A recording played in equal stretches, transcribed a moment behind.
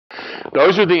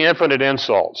Those are the infinite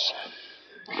insults.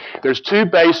 There's two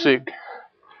basic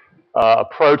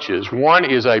approaches. One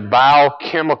is a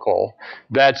biochemical.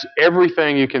 That's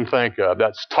everything you can think of.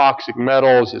 That's toxic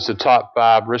metals. It's the top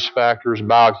 5 risk factors: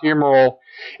 biohumoral,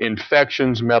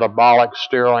 infections, metabolic,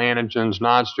 sterile antigens,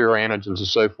 non-sterile antigens, and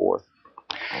so forth.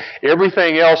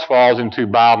 Everything else falls into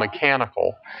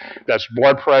biomechanical. That's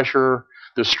blood pressure,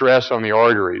 the stress on the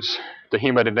arteries, the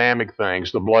hemodynamic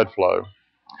things, the blood flow.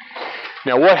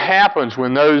 Now, what happens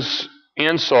when those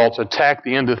insults attack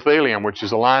the endothelium, which is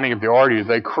the lining of the artery?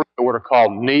 They create what are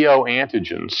called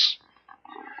neoantigens.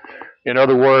 In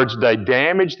other words, they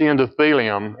damage the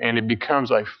endothelium and it becomes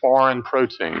a foreign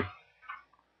protein.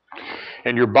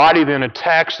 And your body then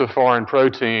attacks the foreign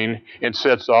protein and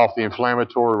sets off the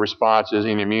inflammatory responses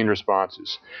and immune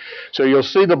responses. So you'll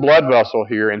see the blood vessel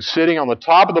here, and sitting on the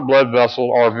top of the blood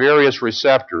vessel are various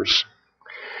receptors.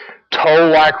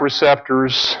 Toll-like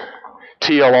receptors,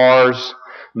 TLRs,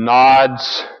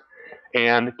 nods,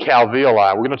 and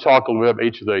calveoli. We're going to talk a little bit about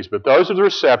each of these, but those are the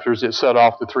receptors that set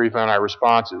off the 3 finite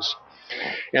responses.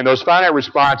 And those finite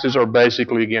responses are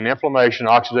basically, again, inflammation,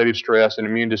 oxidative stress, and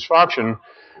immune dysfunction,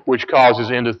 which causes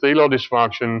endothelial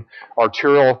dysfunction,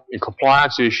 arterial and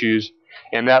compliance issues,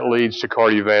 and that leads to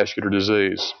cardiovascular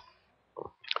disease.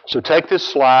 So take this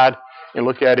slide and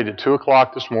look at it at 2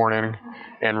 o'clock this morning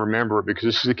and remember it, because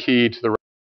this is the key to the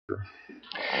record.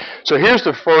 So here's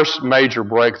the first major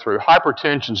breakthrough.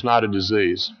 Hypertension is not a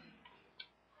disease.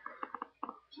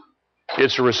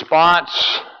 It's a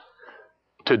response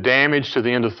to damage to the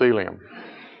endothelium.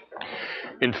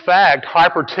 In fact,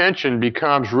 hypertension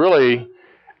becomes really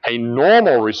a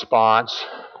normal response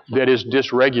that is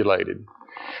dysregulated.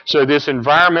 So this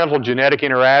environmental genetic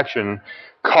interaction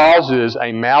causes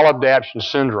a maladaptation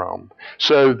syndrome.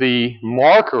 So the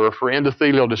marker for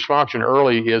endothelial dysfunction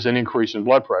early is an increase in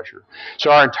blood pressure.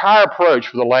 So our entire approach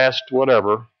for the last,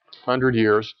 100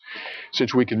 years,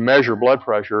 since we can measure blood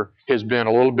pressure, has been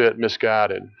a little bit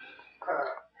misguided.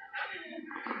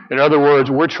 In other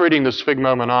words, we're treating the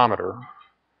sphygmomanometer,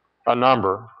 a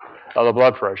number of the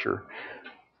blood pressure.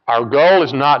 Our goal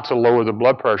is not to lower the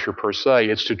blood pressure per se,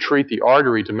 it's to treat the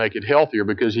artery to make it healthier,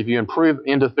 because if you improve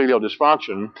endothelial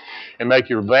dysfunction and make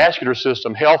your vascular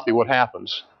system healthy, what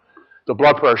happens? The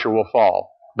blood pressure will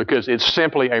fall, because it's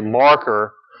simply a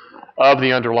marker of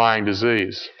the underlying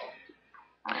disease.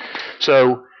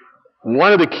 So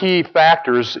one of the key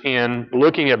factors in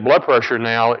looking at blood pressure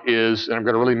now is, and I'm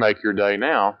going to really make your day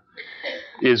now,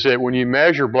 is that when you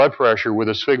measure blood pressure with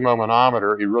a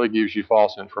sphygmomanometer, it really gives you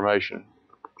false information.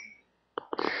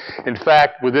 In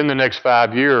fact, within the next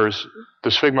 5 years, the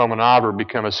sphygmomanometer will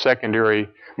become a secondary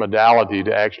modality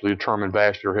to actually determine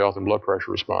vascular health and blood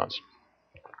pressure response.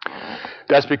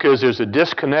 That's because there's a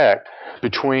disconnect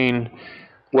between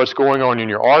what's going on in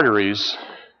your arteries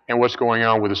and what's going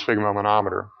on with the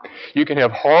sphygmomanometer. You can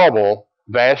have horrible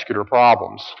vascular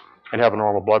problems and have a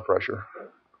normal blood pressure.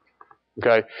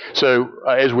 Okay, so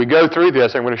as we go through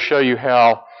this, I'm going to show you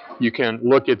how you can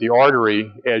look at the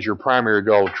artery as your primary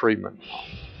goal of treatment.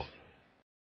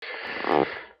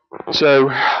 So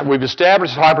we've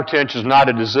established that hypertension is not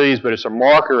a disease, but it's a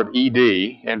marker of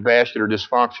ED and vascular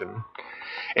dysfunction.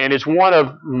 And it's one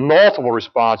of multiple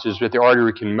responses that the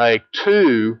artery can make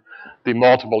to the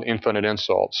multiple infinite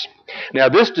insults. Now,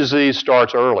 this disease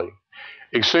starts early.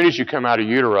 As soon as you come out of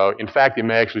utero, in fact, it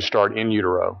may actually start in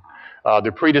utero.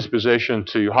 The predisposition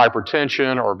to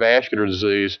hypertension or vascular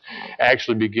disease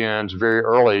actually begins very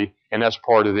early, and that's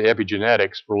part of the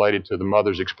epigenetics related to the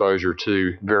mother's exposure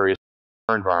to various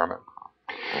environment.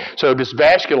 So this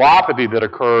vasculopathy that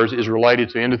occurs is related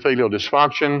to endothelial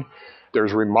dysfunction.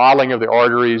 There's remodeling of the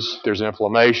arteries, there's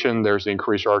inflammation, there's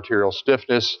increased arterial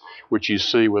stiffness, which you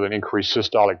see with an increased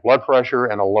systolic blood pressure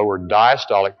and a lower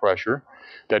diastolic pressure,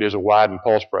 that is a widened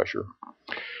pulse pressure.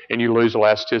 And you lose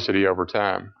elasticity over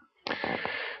time.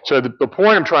 So the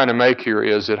point I'm trying to make here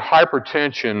is that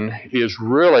hypertension is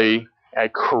really a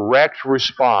correct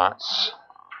response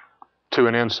to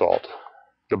an insult.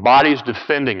 The body's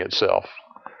defending itself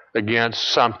against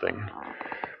something,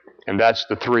 and that's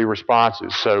the 3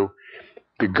 responses. So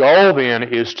the goal then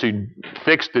is to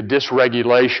fix the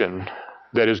dysregulation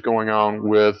that is going on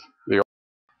with the.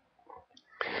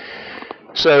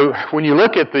 So when you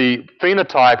look at the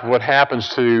phenotype of what happens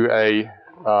to a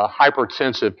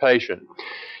hypertensive patient,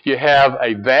 you have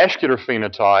a vascular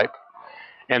phenotype,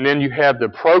 and then you have the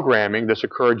programming that's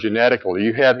occurred genetically.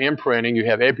 You have imprinting, you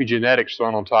have epigenetics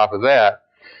thrown on top of that,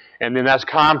 and then that's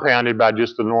compounded by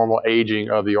just the normal aging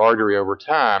of the artery over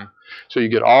time. So you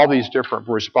get all these different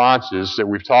responses that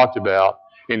we've talked about,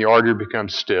 and the artery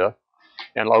becomes stiff,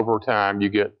 and over time you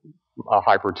get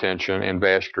hypertension and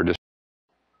vascular dysfunction.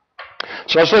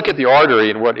 So let's look at the artery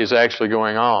and what is actually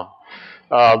going on.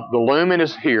 The lumen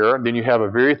is here. Then you have a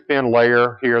very thin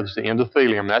layer here. That's the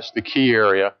endothelium. That's the key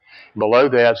area. Below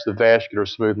that's the vascular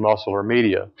smooth muscle or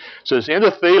media. So this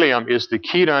endothelium is the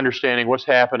key to understanding what's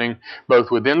happening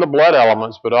both within the blood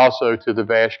elements but also to the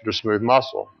vascular smooth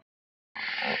muscle.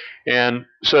 And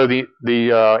so the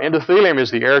endothelium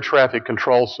is the air traffic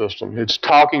control system. It's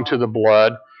talking to the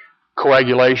blood,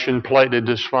 coagulation, platelet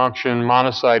dysfunction,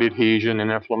 monocyte adhesion, and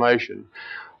inflammation.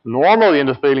 Normally,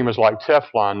 the endothelium is like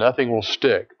Teflon. Nothing will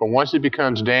stick. But once it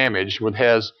becomes damaged, it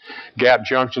has gap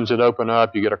junctions that open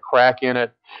up, you get a crack in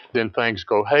it, then things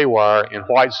go haywire, and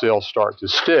white cells start to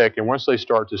stick. And once they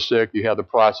start to stick, you have the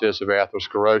process of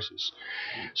atherosclerosis.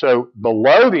 So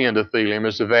below the endothelium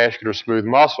is the vascular smooth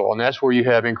muscle, and that's where you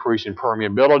have increasing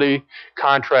permeability,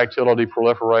 contractility,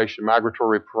 proliferation,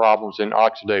 migratory problems, and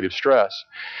oxidative stress.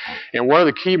 And one of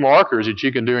the key markers that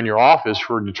you can do in your office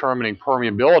for determining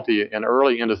permeability and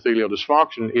early endothelial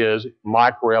dysfunction is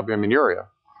microalbuminuria.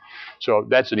 So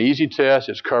that's an easy test.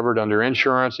 It's covered under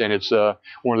insurance, and it's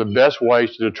one of the best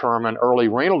ways to determine early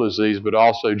renal disease, but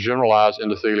also generalized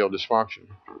endothelial dysfunction.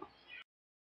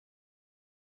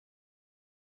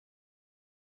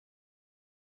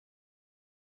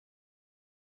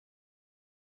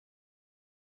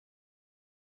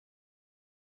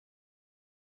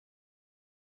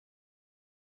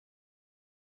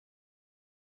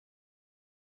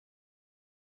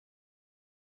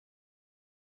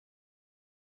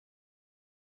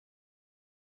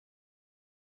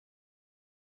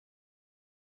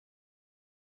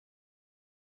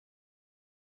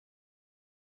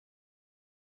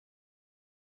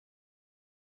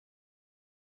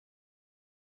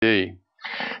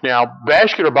 Now,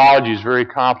 vascular biology is very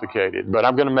complicated, but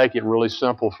I'm going to make it really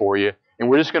simple for you. And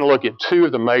we're just going to look at two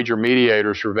of the major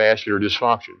mediators for vascular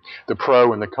dysfunction, the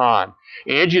pro and the con.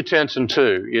 Angiotensin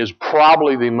II is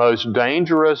probably the most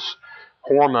dangerous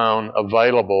hormone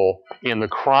available in the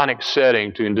chronic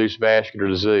setting to induce vascular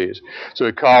disease. So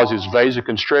it causes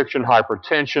vasoconstriction,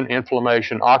 hypertension,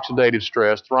 inflammation, oxidative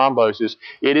stress, thrombosis.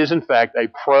 It is, in fact, a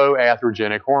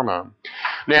pro-atherogenic hormone.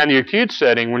 Now, in the acute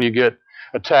setting, when you get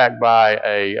attacked by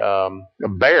a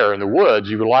bear in the woods,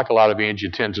 you would like a lot of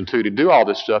angiotensin II to do all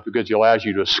this stuff because it allows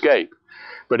you to escape.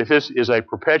 But if this is a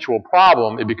perpetual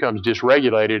problem, it becomes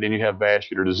dysregulated and you have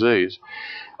vascular disease.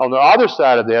 On the other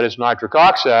side of that is nitric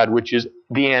oxide, which is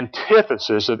the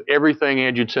antithesis of everything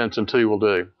angiotensin II will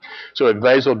do. So it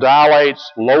vasodilates,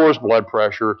 lowers blood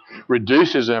pressure,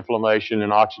 reduces inflammation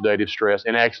and oxidative stress,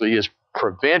 and actually is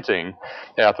preventing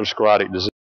atherosclerotic disease.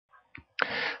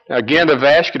 Now, again, the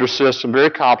vascular system, very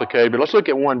complicated, but let's look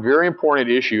at one very important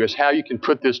issue is how you can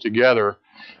put this together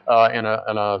in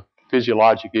a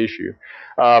physiologic issue.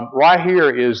 Right here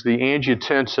is the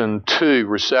angiotensin II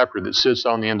receptor that sits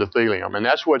on the endothelium, and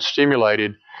that's what's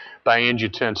stimulated by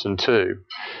angiotensin II.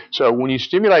 So when you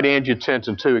stimulate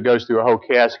angiotensin II, it goes through a whole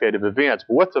cascade of events.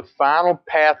 But what's the final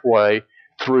pathway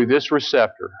through this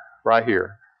receptor right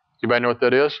here? Anybody know what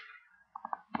that is?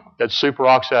 That's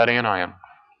superoxide anion.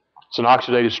 It's an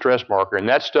oxidative stress marker, and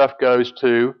that stuff goes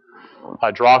to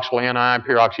hydroxyl anion,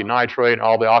 peroxynitrate, and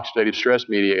all the oxidative stress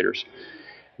mediators.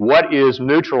 What is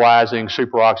neutralizing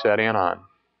superoxide anion?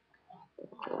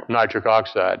 Nitric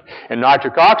oxide. And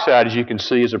nitric oxide, as you can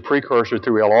see, is a precursor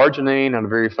through L-arginine and a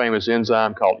very famous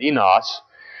enzyme called eNOS.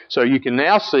 So you can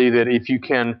now see that if you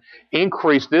can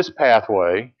increase this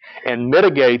pathway and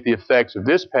mitigate the effects of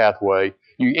this pathway,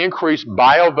 you increase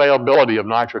bioavailability of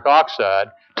nitric oxide,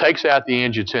 takes out the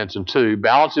angiotensin II,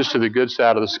 balances to the good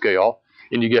side of the scale,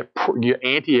 and you get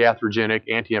anti-atherogenic,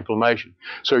 anti-inflammation.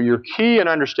 So your key in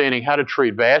understanding how to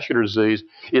treat vascular disease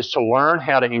is to learn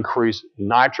how to increase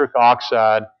nitric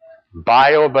oxide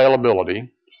bioavailability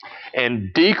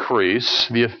and decrease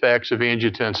the effects of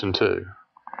angiotensin II.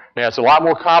 Now, it's a lot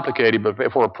more complicated, but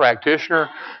for a practitioner,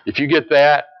 if you get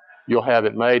that, you'll have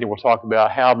it made, and we'll talk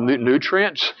about how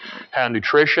nutrients, how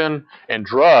nutrition, and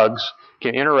drugs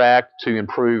can interact to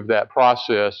improve that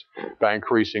process by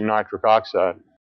increasing nitric oxide.